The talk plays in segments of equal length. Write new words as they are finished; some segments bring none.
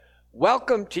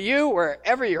Welcome to you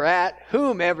wherever you're at,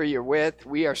 whomever you're with.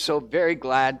 We are so very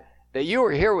glad that you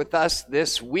are here with us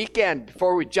this weekend.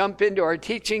 Before we jump into our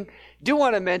teaching, I do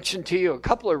want to mention to you a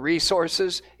couple of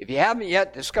resources. If you haven't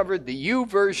yet discovered the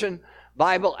YouVersion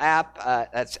Bible app,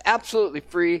 that's absolutely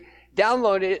free.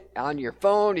 Download it on your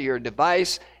phone or your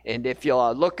device, and if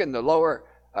you'll look in the lower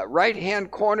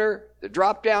right-hand corner, the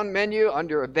drop-down menu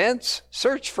under Events,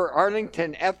 search for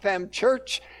Arlington FM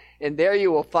Church, and there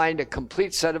you will find a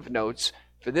complete set of notes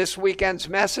for this weekend's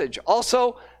message.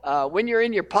 Also, when you're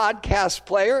in your podcast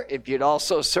player, if you'd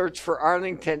also search for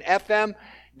Arlington FM,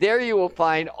 there you will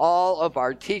find all of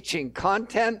our teaching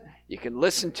content. You can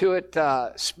listen to it,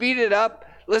 speed it up,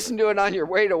 listen to it on your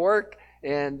way to work,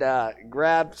 and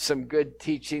grab some good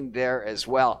teaching there as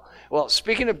well. Well,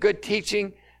 speaking of good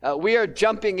teaching, we are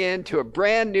jumping into a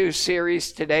brand new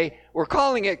series today. We're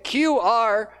calling it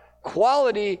QR,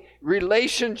 Quality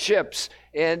Relationships.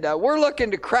 And we're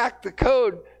looking to crack the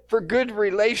code for good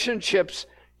relationships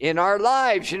in our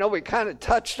lives. You know, we kind of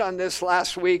touched on this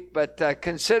last week, but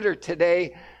consider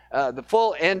today the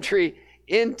full entry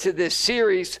into this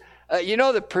series. You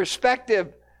know, the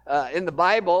perspective in the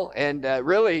Bible and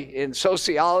really in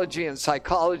sociology and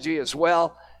psychology as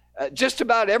well, just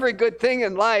about every good thing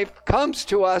in life comes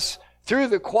to us through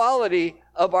the quality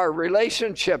of our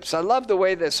relationships. I love the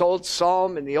way this old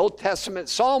psalm in the Old Testament,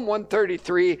 Psalm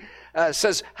 133,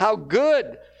 says how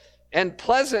good and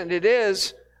pleasant it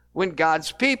is when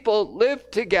God's people live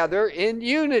together in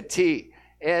unity.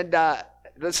 And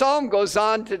the psalm goes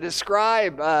on to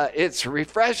describe it's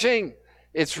refreshing,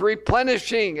 it's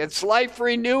replenishing, it's life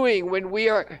renewing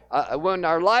when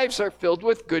our lives are filled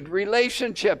with good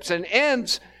relationships, and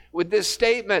ends with this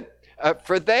statement,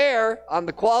 for there, on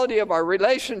the quality of our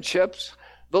relationships,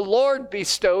 the Lord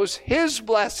bestows His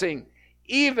blessing,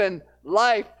 even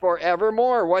life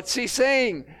forevermore. What's He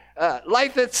saying?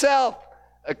 Life itself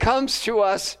comes to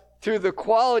us through the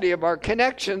quality of our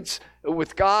connections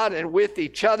with God and with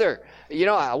each other. You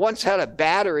know, I once had a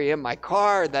battery in my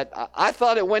car that I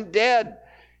thought it went dead,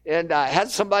 and I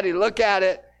had somebody look at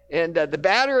it, and the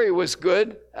battery was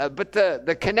good, but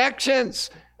the connections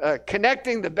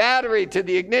connecting the battery to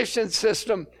the ignition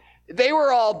system, they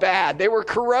were all bad. They were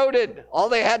corroded. All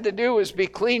they had to do was be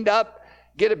cleaned up,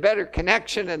 get a better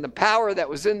connection, and the power that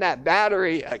was in that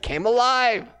battery came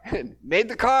alive and made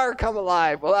the car come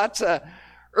alive. Well, that's a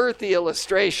earthy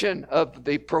illustration of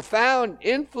the profound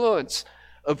influence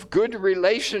of good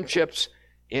relationships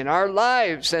in our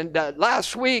lives. And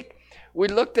last week, we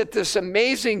looked at this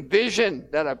amazing vision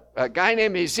that a guy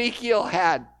named Ezekiel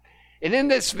had. And in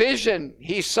this vision,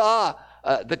 he saw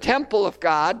the temple of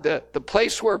God, the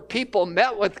place where people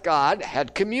met with God,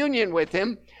 had communion with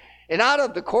Him. And out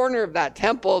of the corner of that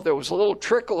temple, there was a little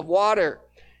trickle of water.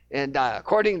 And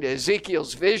according to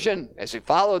Ezekiel's vision, as he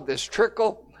followed this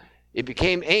trickle, it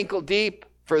became ankle deep.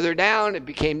 Further down, it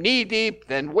became knee deep,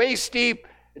 then waist deep.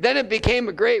 Then it became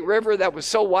a great river that was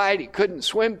so wide he couldn't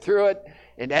swim through it.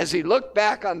 And as he looked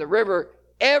back on the river,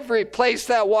 every place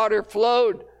that water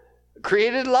flowed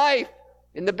created life.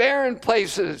 In the barren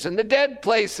places, in the dead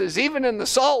places, even in the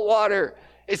salt water,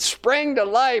 it sprang to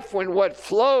life when what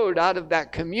flowed out of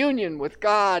that communion with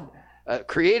God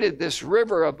created this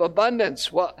river of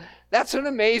abundance. Well, that's an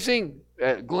amazing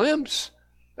glimpse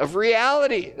of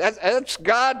reality. That's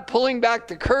God pulling back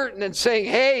the curtain and saying,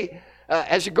 hey,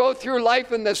 as you go through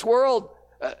life in this world,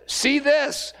 see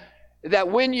this, that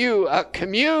when you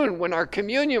commune, when our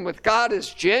communion with God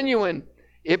is genuine,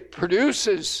 it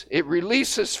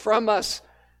releases from us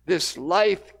this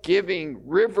life-giving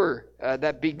river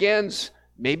that begins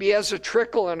maybe as a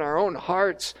trickle in our own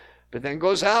hearts, but then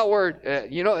goes outward.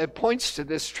 It points to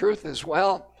this truth as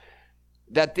well,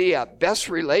 that the best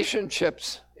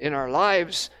relationships in our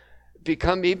lives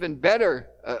become even better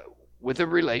with a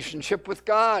relationship with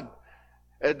God.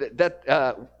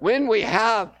 When we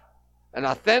have an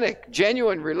authentic,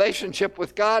 genuine relationship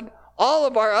with God, all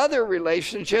of our other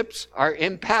relationships are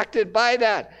impacted by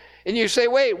that. And you say,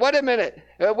 wait a minute.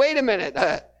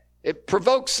 It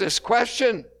provokes this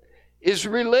question. Is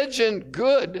religion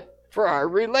good for our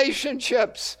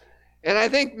relationships? And I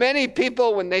think many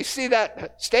people, when they see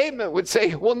that statement, would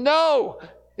say, well, no.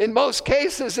 In most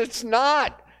cases, it's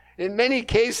not. In many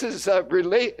cases, our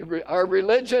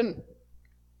religion,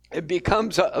 it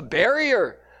becomes a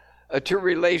barrier to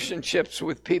relationships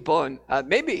with people. And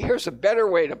maybe here's a better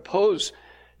way to pose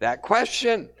that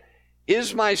question.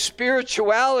 Is my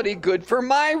spirituality good for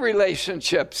my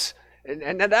relationships?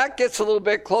 And that gets a little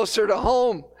bit closer to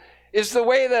home. Is the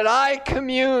way that I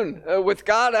commune with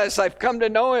God as I've come to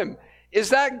know Him, is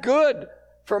that good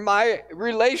for my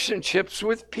relationships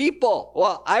with people?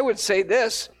 Well, I would say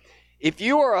this. if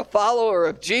you are a follower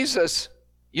of Jesus,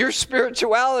 your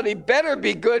spirituality better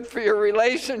be good for your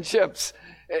relationships,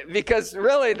 because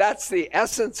really that's the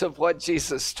essence of what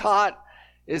Jesus taught,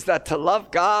 is that to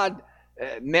love God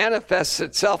manifests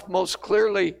itself most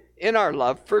clearly in our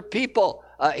love for people.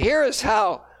 Here is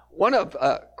how one of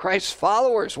Christ's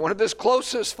followers, one of his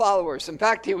closest followers, in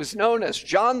fact, he was known as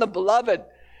John the Beloved.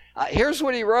 Here's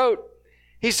what he wrote.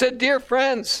 He said, "Dear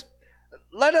friends,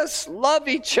 let us love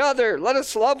each other. Let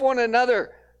us love one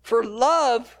another. For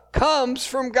love comes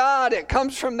from God." It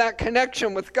comes from that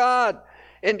connection with God.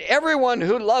 "And everyone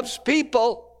who loves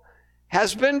people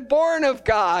has been born of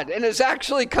God and has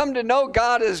actually come to know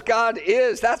God as God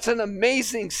is." That's an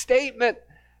amazing statement.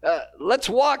 Let's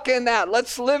walk in that.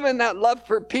 Let's live in that love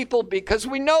for people, because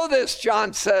we know this,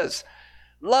 John says.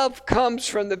 Love comes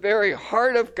from the very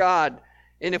heart of God.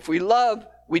 And if we love,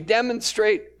 we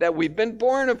demonstrate that we've been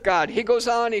born of God. He goes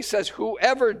on, he says,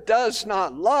 "Whoever does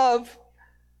not love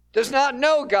does not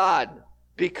know God,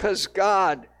 because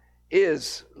God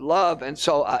is love." And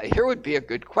so here would be a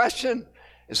good question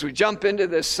as we jump into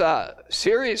this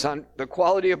series on the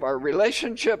quality of our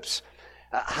relationships.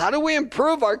 How do we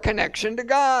improve our connection to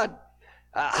God?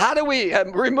 How do we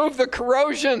remove the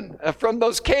corrosion from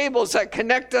those cables that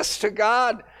connect us to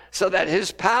God, so that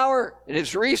his power and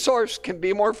his resource can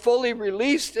be more fully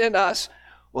released in us?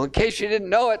 Well, in case you didn't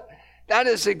know it, that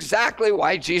is exactly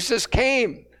why Jesus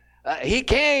came. He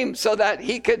came so that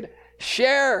he could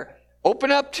share,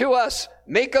 open up to us,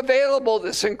 make available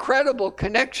this incredible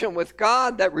connection with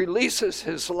God that releases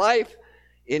his life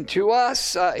into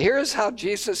us. Here's how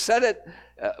Jesus said it.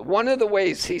 One of the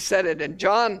ways he said it in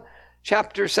John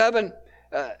chapter 7,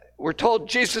 we're told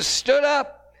Jesus stood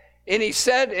up and he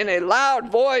said in a loud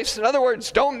voice, in other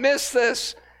words, don't miss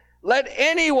this, "Let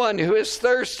anyone who is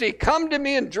thirsty come to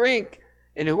me and drink,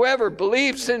 and whoever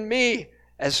believes in me,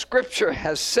 as Scripture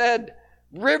has said,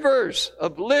 rivers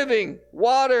of living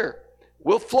water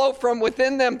will flow from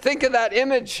within them." Think of that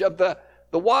image of the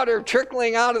water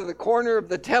trickling out of the corner of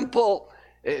the temple,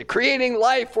 creating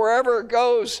life wherever it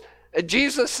goes.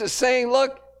 Jesus is saying,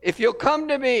 look, if you'll come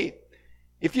to me,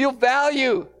 if you'll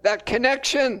value that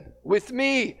connection with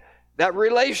me, that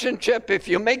relationship, if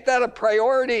you make that a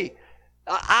priority,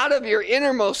 out of your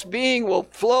innermost being will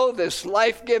flow this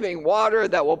life-giving water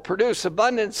that will produce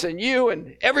abundance in you,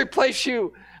 and every place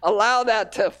you allow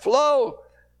that to flow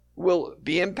will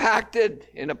be impacted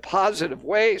in a positive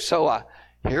way. So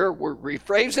here we're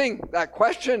rephrasing that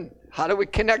question. How do we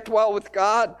connect well with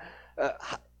God?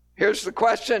 Here's the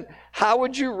question. How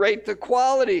would you rate the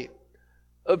quality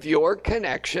of your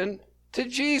connection to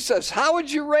Jesus? How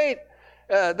would you rate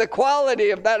the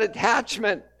quality of that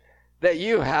attachment that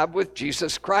you have with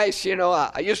Jesus Christ? You know,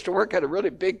 I used to work at a really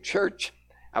big church.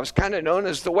 I was kind of known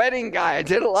as the wedding guy. I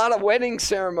did a lot of wedding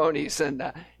ceremonies,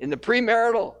 and in the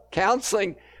premarital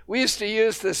counseling, we used to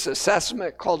use this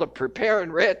assessment called a Prepare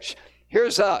Enrich.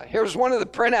 Here's one of the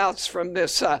printouts from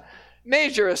this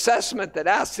major assessment that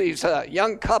asks these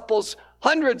young couples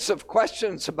hundreds of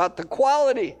questions about the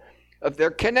quality of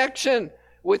their connection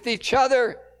with each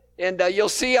other. And you'll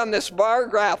see on this bar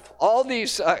graph all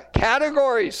these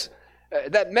categories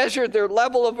that measured their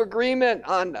level of agreement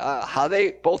on how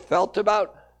they both felt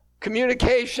about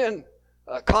communication,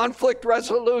 conflict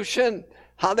resolution,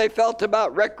 how they felt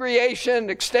about recreation,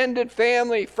 extended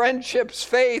family, friendships,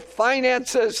 faith,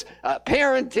 finances,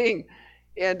 parenting.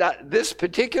 And this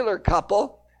particular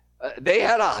couple, they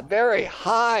had a very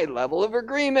high level of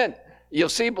agreement. You'll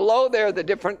see below there the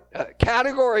different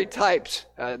category types.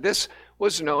 This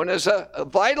was known as a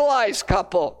vitalized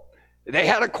couple. They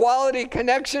had a quality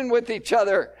connection with each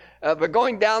other. But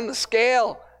going down the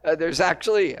scale, there's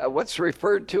actually what's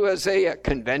referred to as a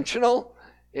conventional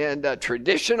and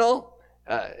traditional.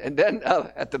 And then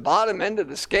at the bottom end of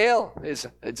the scale it's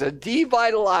a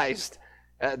devitalized.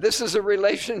 This is a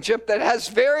relationship that has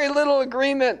very little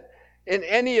agreement in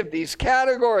any of these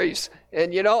categories.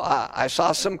 And you know, I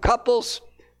saw some couples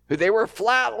who they were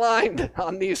flatlined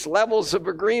on these levels of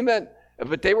agreement,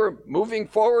 but they were moving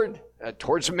forward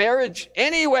towards marriage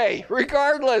anyway,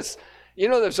 regardless. You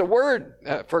know, there's a word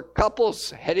for couples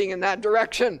heading in that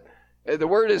direction. The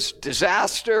word is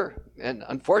disaster, and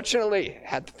unfortunately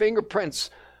had the fingerprints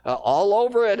all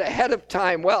over it ahead of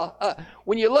time. Well,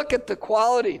 when you look at the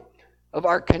quality of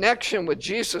our connection with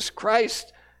Jesus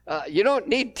Christ, you don't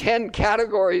need 10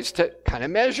 categories to kind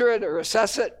of measure it or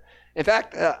assess it. In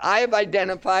fact, I have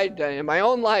identified in my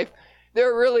own life,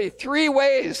 there are really 3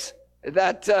 ways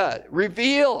that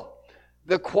reveal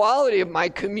the quality of my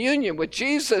communion with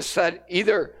Jesus, that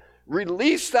either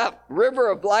release that river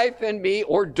of life in me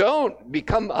or don't,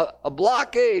 become a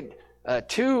blockade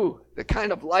to the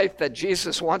kind of life that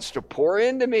Jesus wants to pour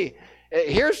into me?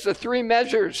 Here's the three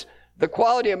measures, the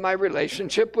quality of my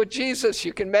relationship with Jesus.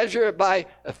 You can measure it by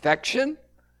affection,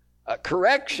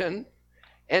 correction,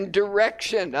 and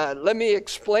direction. Let me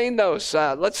explain those.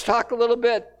 Let's talk a little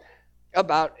bit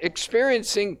about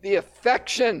experiencing the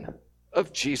affection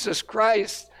of Jesus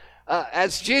Christ.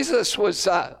 As Jesus was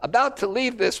about to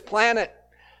leave this planet,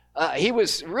 he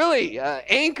was really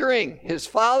anchoring his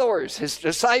followers, his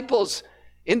disciples,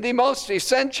 in the most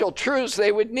essential truths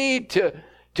they would need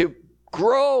to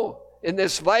grow in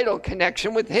this vital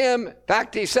connection with him. In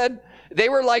fact, he said they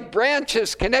were like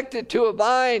branches connected to a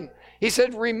vine. He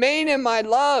said, remain in my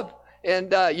love,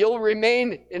 and you'll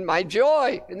remain in my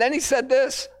joy. And then he said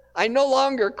this, I no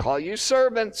longer call you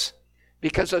servants,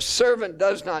 because a servant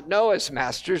does not know his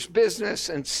master's business.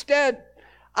 Instead,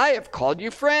 I have called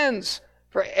you friends,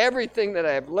 for everything that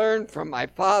I have learned from my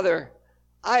Father,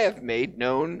 I have made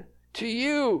known to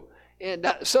you.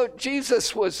 And so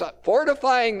Jesus was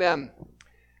fortifying them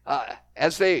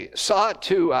as they sought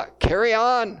to carry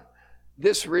on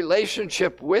this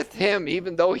relationship with him,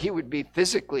 even though he would be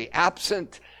physically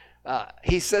absent.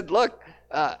 He said, look,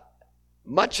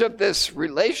 much of this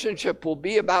relationship will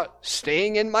be about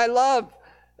staying in my love,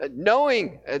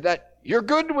 knowing that you're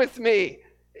good with me,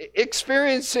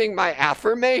 experiencing my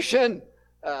affirmation,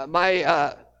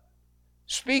 my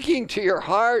speaking to your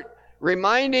heart,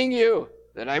 reminding you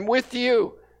that I'm with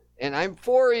you and I'm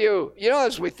for you. You know,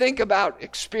 as we think about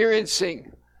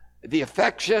experiencing the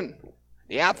affection,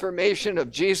 the affirmation of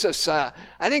Jesus, I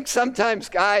think sometimes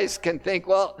guys can think,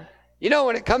 well, you know,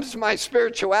 when it comes to my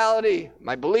spirituality,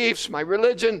 my beliefs, my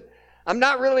religion, I'm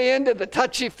not really into the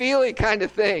touchy-feely kind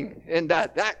of thing. And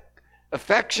that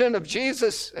affection of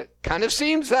Jesus kind of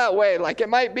seems that way, like it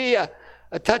might be a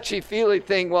touchy-feely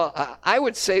thing. Well, I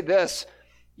would say this.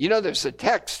 You know, there's a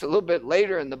text a little bit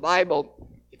later in the Bible,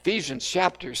 Ephesians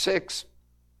chapter 6.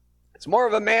 It's more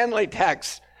of a manly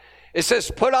text. It says,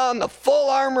 put on the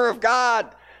full armor of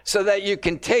God so that you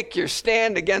can take your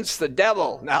stand against the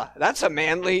devil. Now, that's a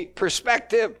manly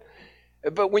perspective.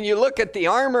 But when you look at the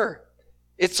armor,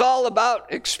 it's all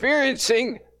about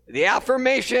experiencing the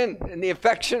affirmation and the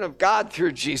affection of God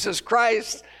through Jesus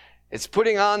Christ. It's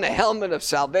putting on the helmet of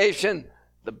salvation,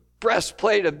 the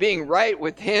breastplate of being right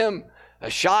with him,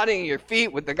 shodding your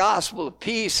feet with the gospel of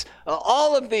peace.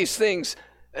 All of these things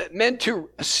meant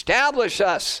to establish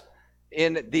us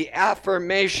in the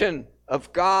affirmation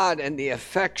of God and the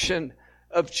affection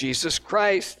of Jesus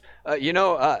Christ.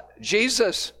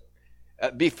 Jesus,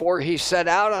 before he set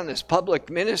out on his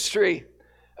public ministry,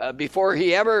 before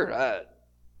he ever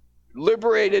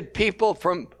liberated people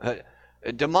from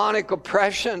demonic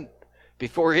oppression,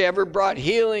 before he ever brought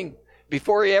healing,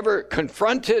 before he ever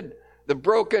confronted the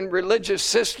broken religious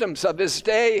systems of his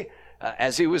day,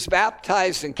 as he was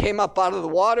baptized and came up out of the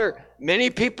water, many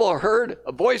people heard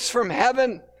a voice from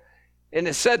heaven, and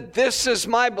it said, this is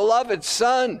my beloved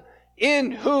Son,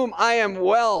 in whom I am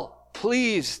well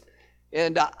pleased.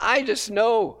 And I just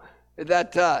know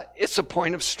that it's a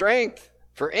point of strength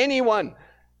for anyone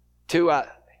to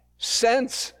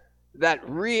sense that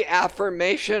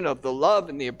reaffirmation of the love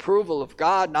and the approval of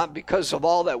God, not because of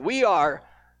all that we are,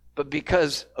 but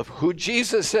because of who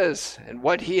Jesus is and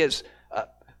what he has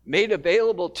made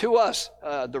available to us,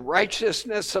 the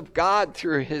righteousness of God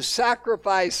through his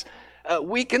sacrifice.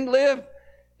 We can live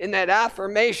in that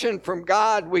affirmation from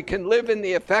God. We can live in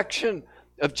the affection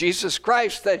of Jesus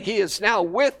Christ, that he is now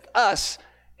with us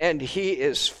and he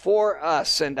is for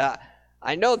us. And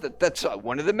I know that that's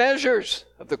one of the measures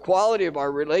of the quality of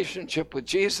our relationship with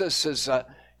Jesus is,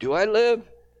 do I live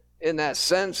in that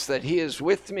sense that he is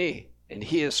with me and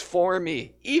he is for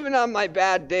me, even on my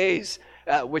bad days,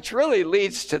 which really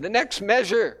leads to the next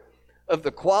measure of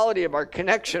the quality of our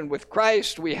connection with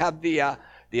Christ. We have the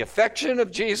affection of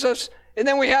Jesus, and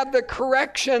then we have the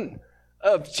correction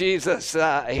of Jesus.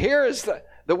 Here is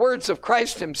the words of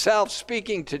Christ himself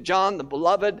speaking to John the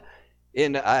Beloved,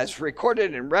 as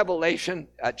recorded in Revelation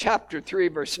chapter 3,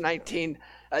 verse 19.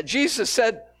 Jesus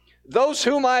said, those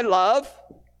whom I love,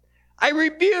 I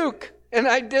rebuke and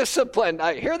I discipline.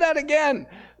 I hear that again.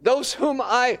 Those whom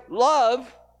I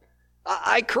love,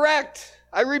 I correct,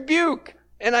 I rebuke,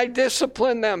 and I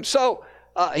discipline them. So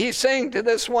he's saying to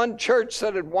this one church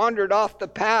that had wandered off the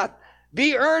path,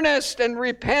 be earnest and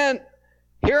repent.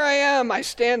 Here I am. I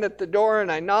stand at the door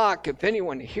and I knock. If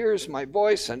anyone hears my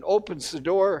voice and opens the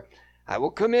door, I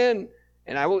will come in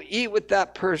and I will eat with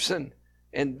that person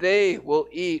and they will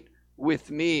eat with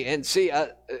me. And see,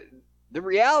 the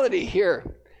reality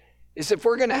here is if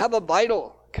we're going to have a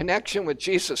vital connection with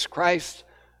Jesus Christ,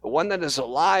 one that is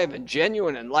alive and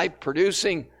genuine and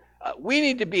life-producing, we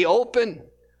need to be open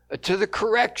to the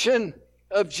correction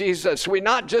of Jesus. We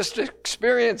not just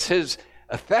experience his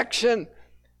affection,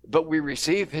 but we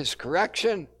receive his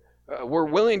correction. We're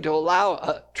willing to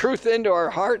allow truth into our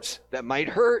hearts that might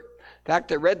hurt. In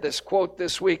fact, I read this quote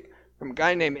this week from a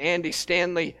guy named Andy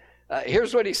Stanley.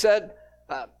 Here's what he said.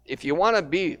 If you want to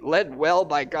be led well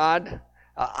by God,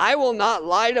 I will not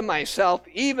lie to myself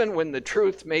even when the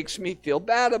truth makes me feel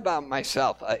bad about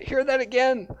myself. Hear that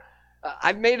again.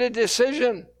 I've made a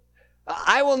decision.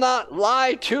 I will not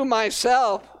lie to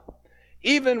myself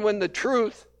even when the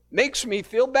truth makes me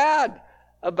feel bad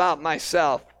about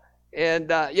myself. And,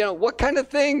 what kind of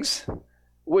things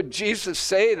would Jesus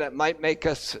say that might make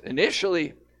us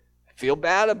initially feel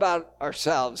bad about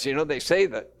ourselves? They say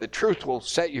that the truth will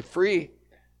set you free,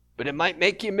 but it might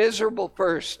make you miserable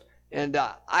first. And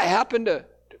I happen to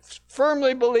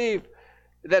firmly believe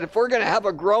that if we're going to have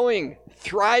a growing,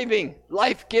 thriving,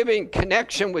 life-giving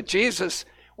connection with Jesus,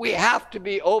 we have to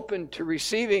be open to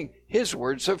receiving his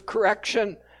words of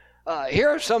correction. Here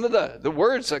are some of the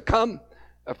words that come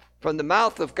from the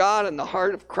mouth of God and the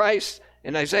heart of Christ.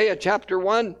 In Isaiah chapter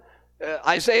 1,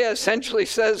 Isaiah essentially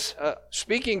says,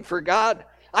 speaking for God,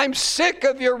 I'm sick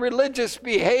of your religious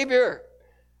behavior.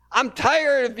 I'm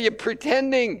tired of you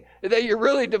pretending that you're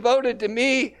really devoted to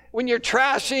me when you're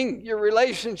trashing your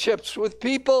relationships with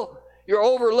people. You're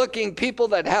overlooking people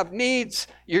that have needs.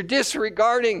 You're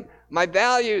disregarding my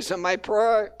values and my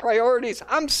priorities.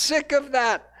 I'm sick of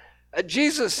that.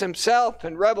 Jesus himself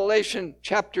in Revelation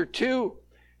chapter 2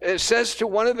 says to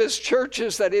one of his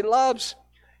churches that he loves,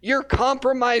 your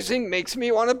compromising makes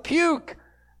me want to puke.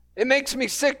 It makes me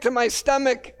sick to my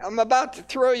stomach. I'm about to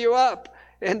throw you up.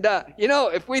 And,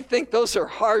 if we think those are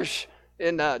harsh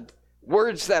and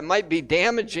words that might be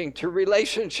damaging to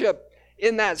relationship,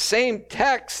 in that same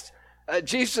text,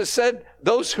 Jesus said,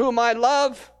 those whom I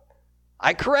love,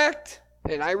 I correct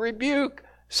and I rebuke.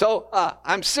 So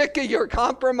I'm sick of your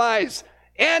compromise,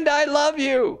 and I love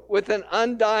you with an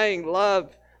undying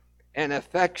love and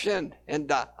affection.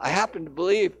 And I happen to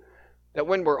believe that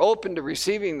when we're open to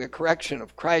receiving the correction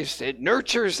of Christ, it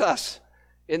nurtures us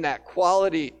in that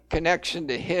quality connection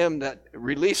to him that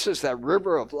releases that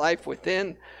river of life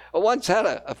within. I once had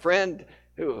a friend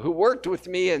who worked with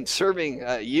me in serving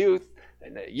youth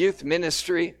and youth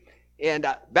ministry. And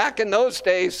back in those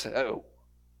days,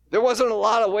 there wasn't a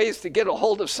lot of ways to get a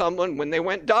hold of someone when they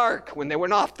went dark, when they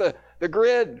went off the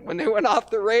grid, when they went off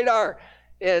the radar.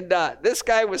 And this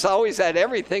guy was always at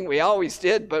everything we always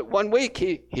did. But one week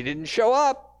he didn't show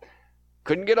up.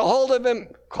 Couldn't get a hold of him.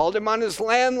 Called him on his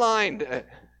landline.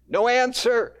 No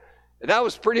answer. That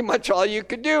was pretty much all you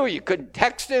could do. You couldn't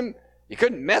text him. You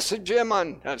couldn't message him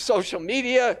on social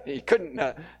media. You couldn't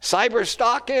cyber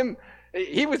stalk him.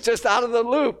 He was just out of the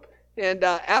loop. And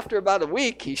after about a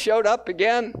week, he showed up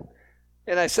again.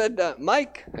 And I said,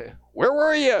 Mike, where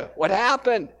were you? What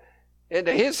happened? And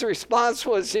his response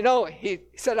was, he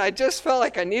said, I just felt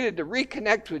like I needed to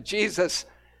reconnect with Jesus.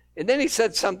 And then he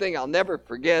said something I'll never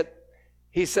forget.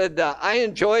 He said, I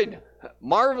enjoyed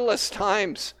marvelous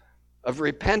times of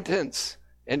repentance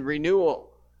and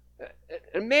renewal.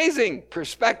 Amazing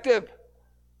perspective.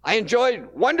 I enjoyed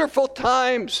wonderful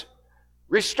times,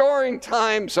 restoring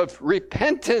times of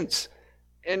repentance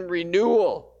and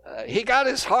renewal. He got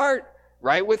his heart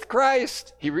right with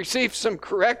Christ. He received some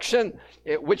correction,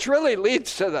 which really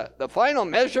leads to the final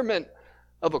measurement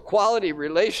of a quality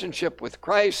relationship with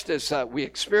Christ as we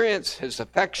experience his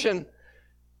affection,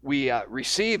 we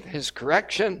receive his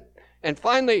correction, and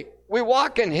finally, we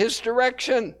walk in his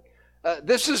direction.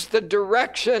 This is the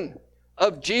direction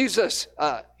of Jesus.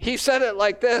 He said it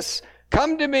like this,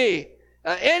 come to me,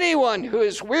 anyone who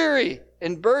is weary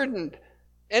and burdened,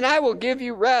 and I will give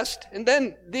you rest. And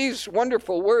then these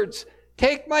wonderful words,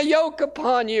 take my yoke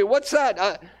upon you. What's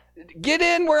that? Get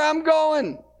in where I'm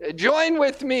going. Join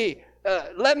with me.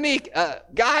 Let me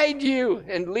guide you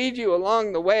and lead you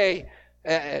along the way.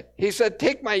 He said,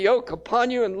 take my yoke upon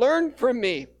you and learn from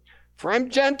me. For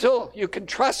I'm gentle, you can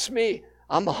trust me.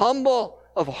 I'm humble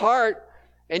of heart,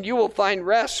 and you will find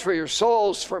rest for your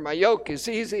souls. For my yoke is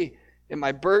easy and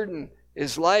my burden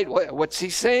is light. What's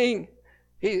he saying?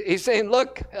 He's saying,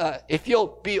 look, if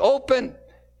you'll be open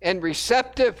and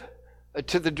receptive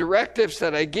to the directives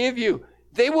that I give you,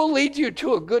 they will lead you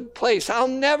to a good place. I'll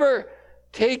never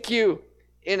take you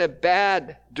in a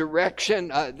bad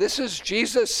direction. This is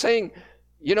Jesus saying,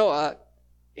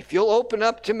 if you'll open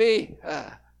up to me,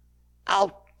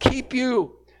 I'll keep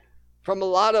you from a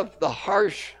lot of the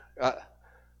harsh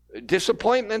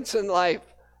disappointments in life.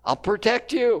 I'll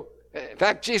protect you. In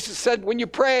fact, Jesus said, when you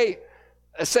pray,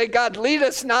 say, God, lead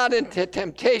us not into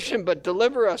temptation, but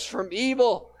deliver us from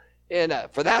evil. And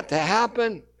for that to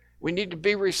happen, We need to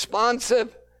be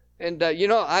responsive. And,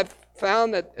 I've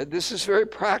found that this is very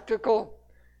practical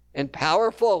and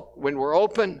powerful when we're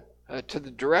open to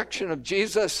the direction of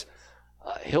Jesus.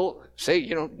 He'll say,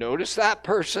 notice that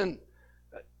person.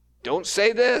 Don't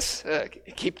say this.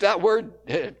 Keep that word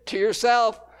to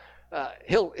yourself.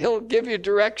 He'll give you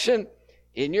direction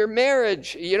in your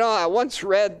marriage. I once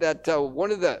read that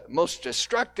one of the most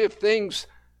destructive things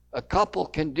a couple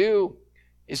can do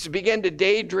is to begin to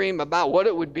daydream about what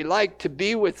it would be like to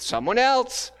be with someone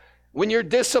else when you're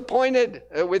disappointed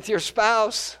with your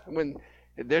spouse, when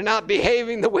they're not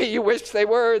behaving the way you wish they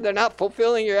were, they're not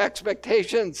fulfilling your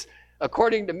expectations.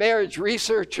 According to marriage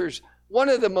researchers, one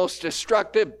of the most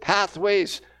destructive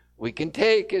pathways we can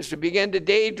take is to begin to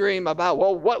daydream about,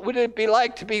 what would it be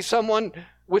like to be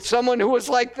with someone who was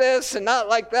like this and not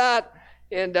like that?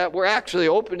 And we're actually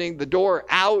opening the door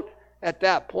out at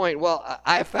that point. Well,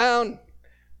 I found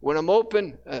when I'm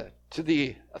open to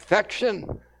the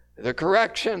affection, the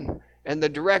correction, and the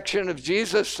direction of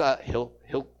Jesus,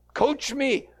 he'll coach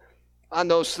me on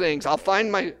those things. I'll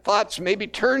find my thoughts maybe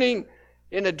turning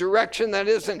in a direction that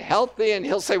isn't healthy, and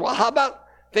he'll say,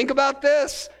 think about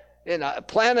this, and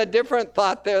plan a different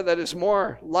thought there that is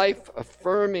more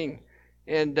life-affirming.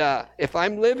 And if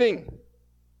I'm living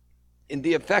in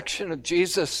the affection of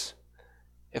Jesus,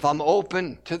 if I'm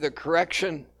open to the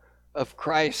correction of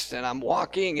Christ, and I'm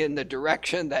walking in the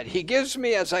direction that he gives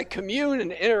me as I commune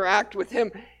and interact with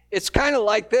him, it's kind of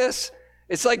like this.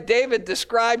 It's like David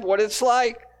described what it's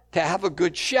like to have a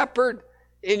good shepherd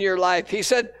in your life. He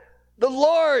said, the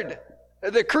Lord,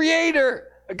 the Creator,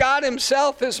 God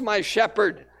himself is my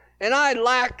shepherd, and I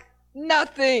lack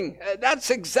nothing. That's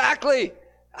exactly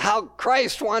how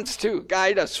Christ wants to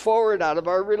guide us forward out of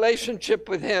our relationship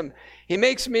with him. He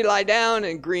makes me lie down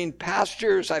in green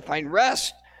pastures. I find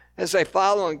rest as I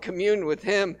follow and commune with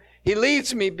him. He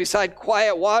leads me beside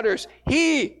quiet waters.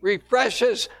 He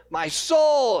refreshes my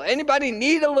soul. Anybody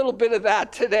need a little bit of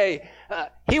that today?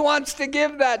 He wants to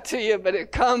give that to you, but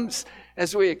it comes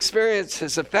as we experience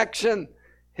his affection,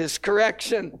 his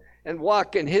correction, and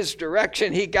walk in his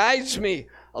direction. He guides me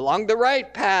along the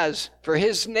right paths for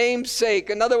his name's sake.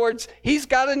 In other words, he's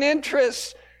got an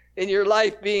interest in your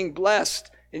life being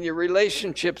blessed, in your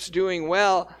relationships doing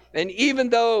well. And even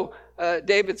though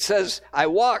David says, I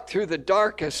walk through the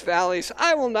darkest valleys,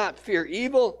 I will not fear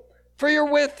evil, for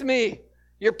you're with me.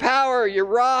 Your power, your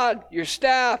rod, your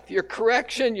staff, your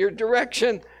correction, your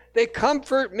direction, they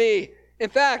comfort me.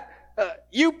 In fact,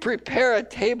 you prepare a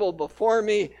table before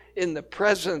me in the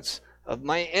presence of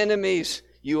my enemies.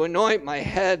 You anoint my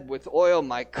head with oil.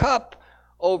 My cup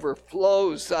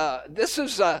overflows. This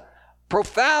is a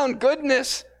profound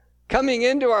goodness coming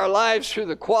into our lives through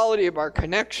the quality of our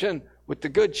connection with the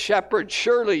Good Shepherd.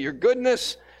 Surely your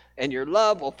goodness and your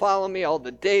love will follow me all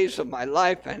the days of my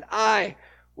life, and I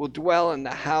will dwell in the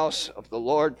house of the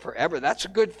Lord forever. That's a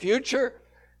good future,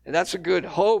 and that's a good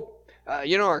hope.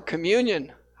 Our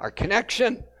communion, our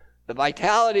connection, the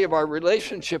vitality of our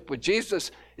relationship with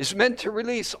Jesus is meant to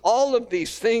release all of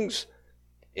these things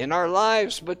in our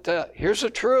lives. But here's the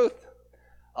truth.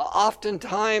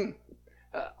 Oftentimes,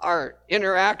 our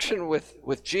interaction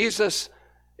with Jesus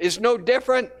is no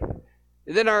different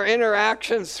than our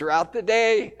interactions throughout the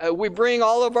day. We bring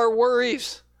all of our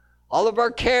worries, all of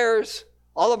our cares,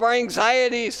 all of our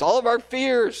anxieties, all of our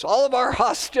fears, all of our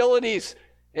hostilities.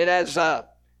 And as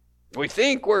we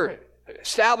think we're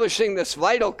establishing this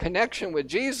vital connection with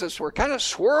Jesus, we're kind of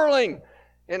swirling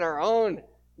in our own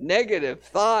negative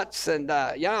thoughts. And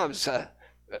I was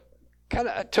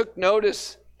took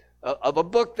notice of a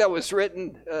book that was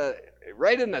written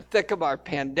right in the thick of our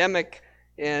pandemic.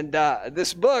 And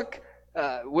this book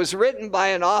was written by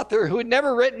an author who had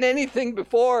never written anything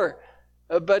before.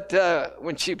 But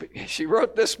when she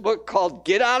wrote this book called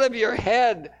Get Out of Your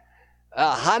Head,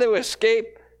 How to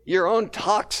Escape Your Own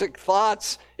Toxic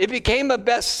Thoughts, it became a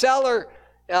bestseller.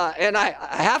 And I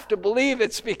have to believe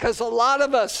it's because a lot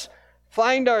of us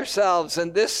find ourselves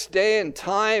in this day and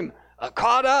time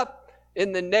caught up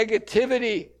in the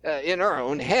negativity in our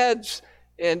own heads.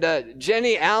 And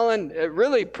Jenny Allen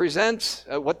really presents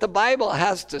what the Bible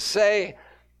has to say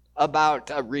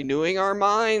about renewing our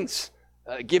minds,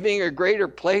 giving a greater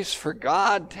place for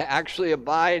God to actually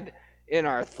abide in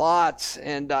our thoughts.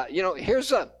 And,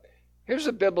 here's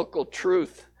a biblical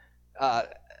truth.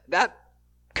 That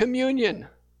communion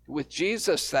with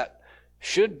Jesus that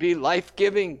should be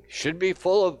life-giving, should be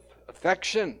full of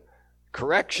affection,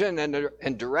 correction,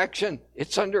 and direction,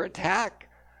 it's under attack.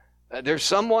 There's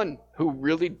someone who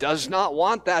really does not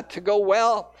want that to go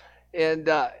well. And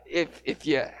if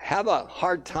you have a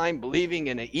hard time believing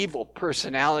in an evil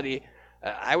personality,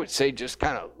 I would say just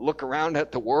kind of look around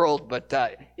at the world. But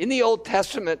in the Old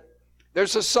Testament,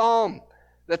 there's a psalm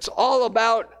that's all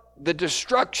about the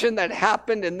destruction that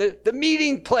happened in the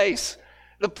meeting place,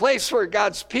 the place where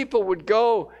God's people would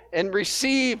go and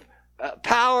receive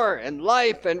power and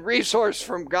life and resource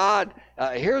from God.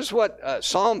 Here's what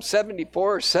Psalm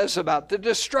 74 says about the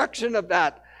destruction of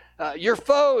that. Your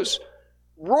foes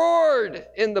roared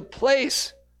in the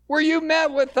place where you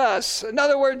met with us. In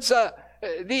other words,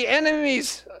 the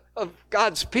enemies of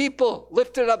God's people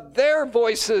lifted up their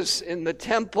voices in the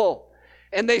temple,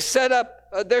 and they set up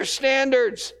their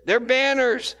standards, their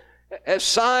banners as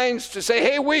signs to say,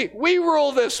 hey, we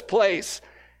rule this place.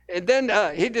 And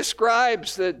then he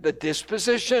describes the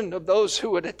disposition of those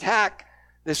who would attack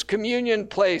this communion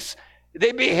place.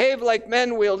 They behave like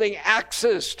men wielding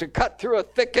axes to cut through a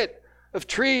thicket of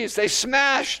trees. They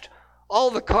smashed all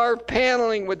the carved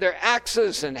paneling with their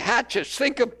axes and hatchets.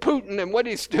 Think of Putin and what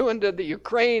he's doing to the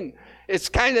Ukraine. It's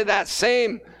kind of that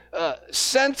same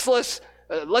senseless,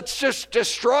 let's just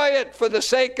destroy it for the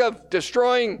sake of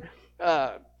destroying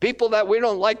people that we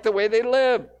don't like the way they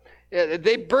live.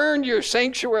 They burned your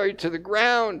sanctuary to the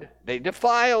ground. They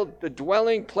defiled the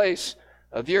dwelling place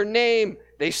of your name.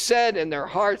 They said in their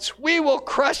hearts, we will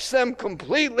crush them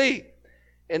completely.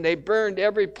 And they burned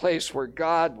every place where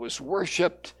God was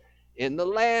worshiped in the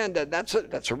land. And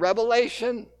that's a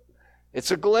revelation.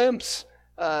 It's a glimpse.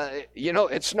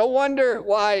 It's no wonder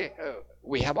why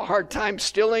we have a hard time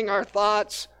stilling our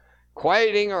thoughts,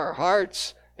 quieting our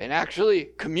hearts, and actually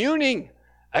communing,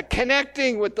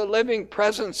 connecting with the living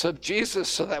presence of Jesus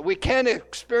so that we can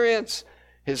experience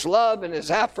his love and his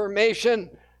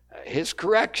affirmation, his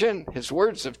correction, his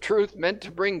words of truth meant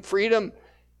to bring freedom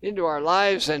into our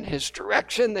lives, and his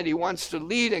direction that he wants to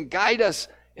lead and guide us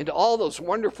into all those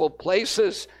wonderful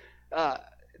places.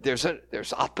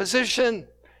 There's opposition.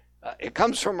 It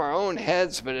comes from our own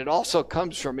heads, but it also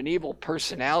comes from an evil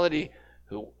personality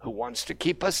who wants to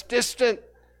keep us distant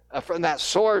from that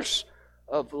source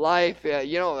of life.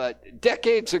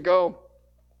 Decades ago,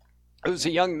 there was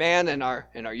a young man in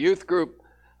our youth group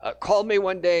called me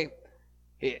one day.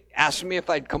 He asked me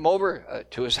if I'd come over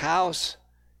to his house.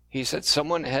 He said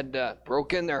someone had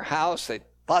broke in their house. They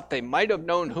thought they might have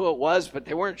known who it was, but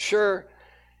they weren't sure.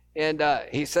 And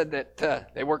he said that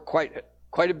they were quite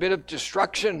a bit of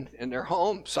destruction in their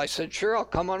home. So I said, sure, I'll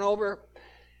come on over.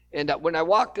 And when I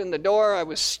walked in the door, I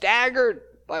was staggered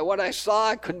by what I saw.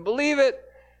 I couldn't believe it.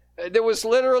 There was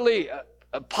literally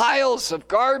piles of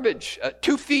garbage,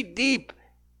 2 feet deep,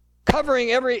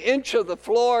 covering every inch of the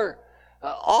floor.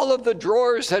 All of the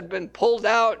drawers had been pulled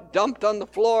out, dumped on the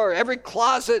floor. Every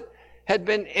closet had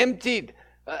been emptied.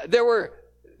 There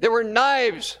were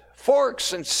knives,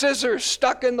 forks, and scissors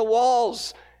stuck in the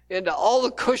walls. And all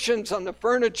the cushions on the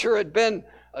furniture had been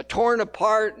torn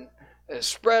apart and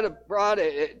spread abroad.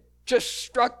 It just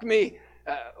struck me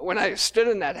when I stood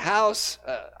in that house.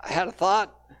 I had a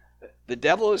thought, the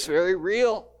devil is very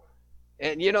real.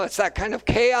 And it's that kind of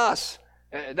chaos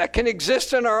that can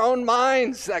exist in our own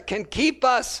minds, that can keep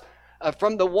us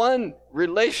from the one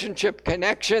relationship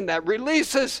connection that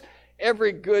releases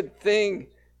every good thing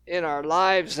in our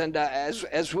lives. And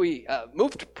as we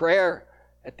move to prayer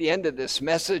at the end of this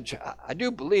message, I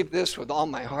do believe this with all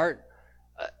my heart.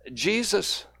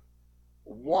 Jesus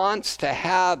wants to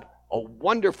have a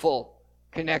wonderful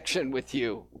connection with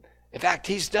you. In fact,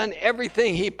 he's done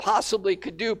everything he possibly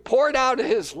could do, poured out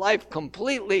his life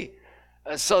completely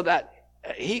so that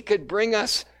he could bring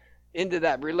us into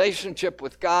that relationship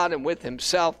with God and with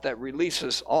himself that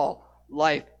releases all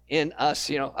life in us.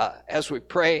 As we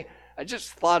pray, I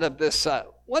just thought of this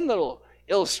one little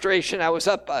illustration. I was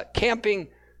up camping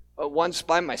once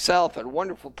by myself at a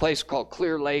wonderful place called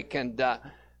Clear Lake, and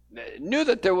knew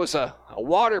that there was a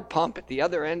water pump at the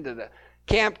other end of the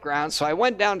campground. So I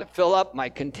went down to fill up my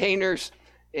containers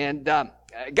and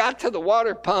got to the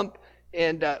water pump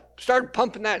and started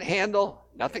pumping that handle.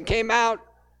 Nothing came out.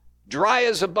 Dry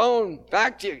as a bone. In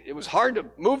fact, it was hard to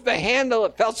move the handle.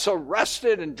 It felt so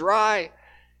rusted and dry.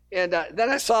 And then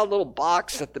I saw a little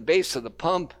box at the base of the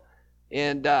pump,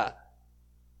 and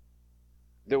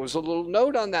there was a little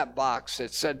note on that box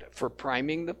that said, for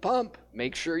priming the pump,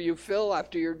 make sure you fill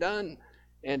after you're done.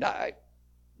 And I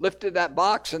lifted that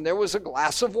box, and there was a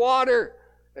glass of water,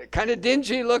 kind of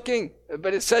dingy looking,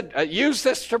 but it said, use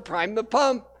this to prime the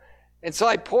pump. And so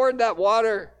I poured that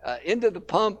water into the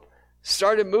pump,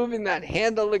 started moving that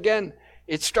handle again.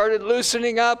 It started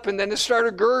loosening up, and then it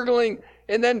started gurgling,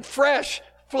 and then fresh,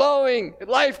 flowing,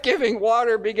 life-giving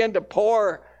water began to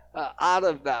pour out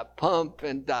of that pump.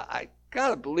 And I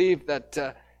gotta believe that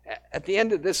at the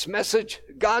end of this message,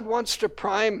 God wants to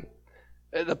prime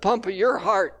the pump of your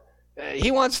heart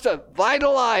He wants to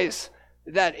vitalize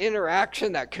that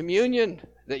interaction, that communion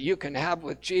that you can have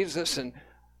with Jesus. And I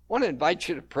want to invite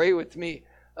you to pray with me.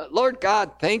 Lord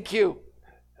God, thank you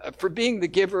for being the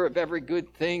giver of every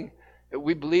good thing.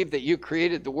 We believe that you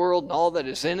created the world and all that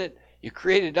is in it. You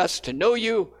created us to know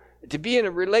you, to be in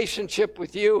a relationship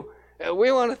with you.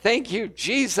 We want to thank you,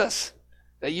 Jesus,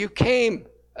 that you came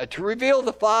to reveal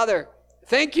the Father.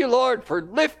 Thank you, Lord, for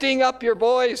lifting up your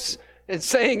voice and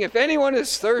saying, if anyone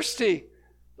is thirsty,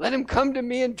 let him come to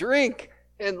me and drink.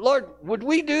 And Lord, would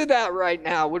we do that right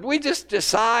now? Would we just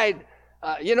decide,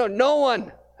 no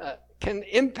one can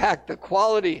impact the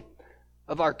quality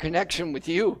of our connection with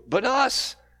you but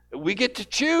us. We get to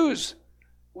choose.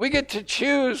 We get to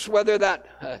choose whether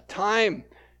that time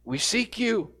we seek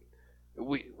you,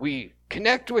 we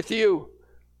connect with you,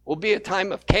 will be a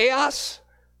time of chaos,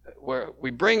 where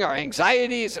we bring our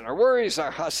anxieties and our worries,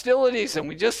 our hostilities, and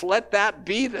we just let that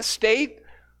be the state.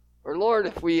 Or Lord,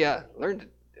 if we learn to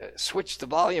switch the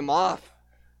volume off,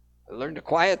 learn to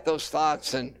quiet those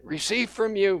thoughts and receive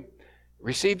from you,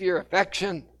 receive your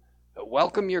affection,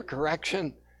 welcome your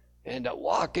correction, and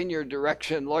walk in your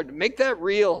direction. Lord, make that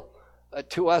real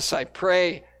to us, I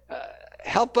pray.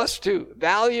 Help us to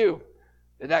value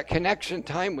that connection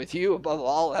time with you above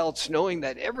all else, knowing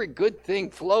that every good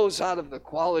thing flows out of the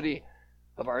quality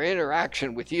of our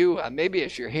interaction with you. Maybe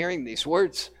as you're hearing these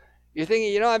words, you're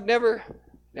thinking, I've never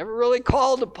really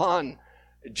called upon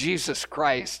Jesus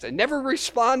Christ. I never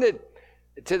responded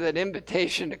to that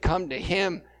invitation to come to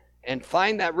him and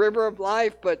find that river of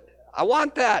life, but I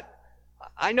want that.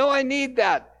 I know I need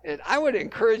that. And I would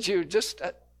encourage you, just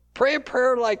pray a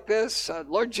prayer like this.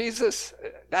 Lord Jesus,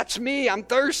 that's me. I'm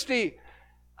thirsty.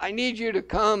 I need you to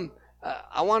come.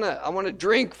 I want to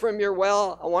drink from your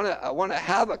well. I want to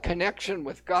have a connection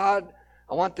with God.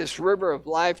 I want this river of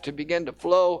life to begin to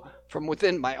flow from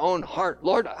within my own heart.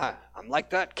 Lord, I'm like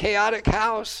that chaotic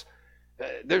house.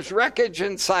 There's wreckage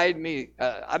inside me.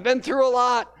 I've been through a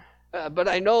lot, but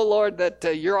I know, Lord, that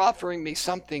you're offering me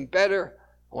something better.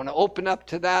 I want to open up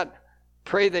to that.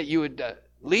 Pray that you would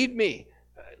lead me.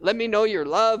 Let me know your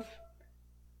love.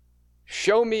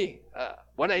 Show me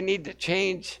what I need to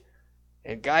change,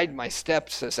 and guide my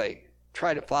steps as I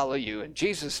try to follow you. In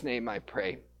Jesus' name I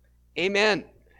pray. Amen.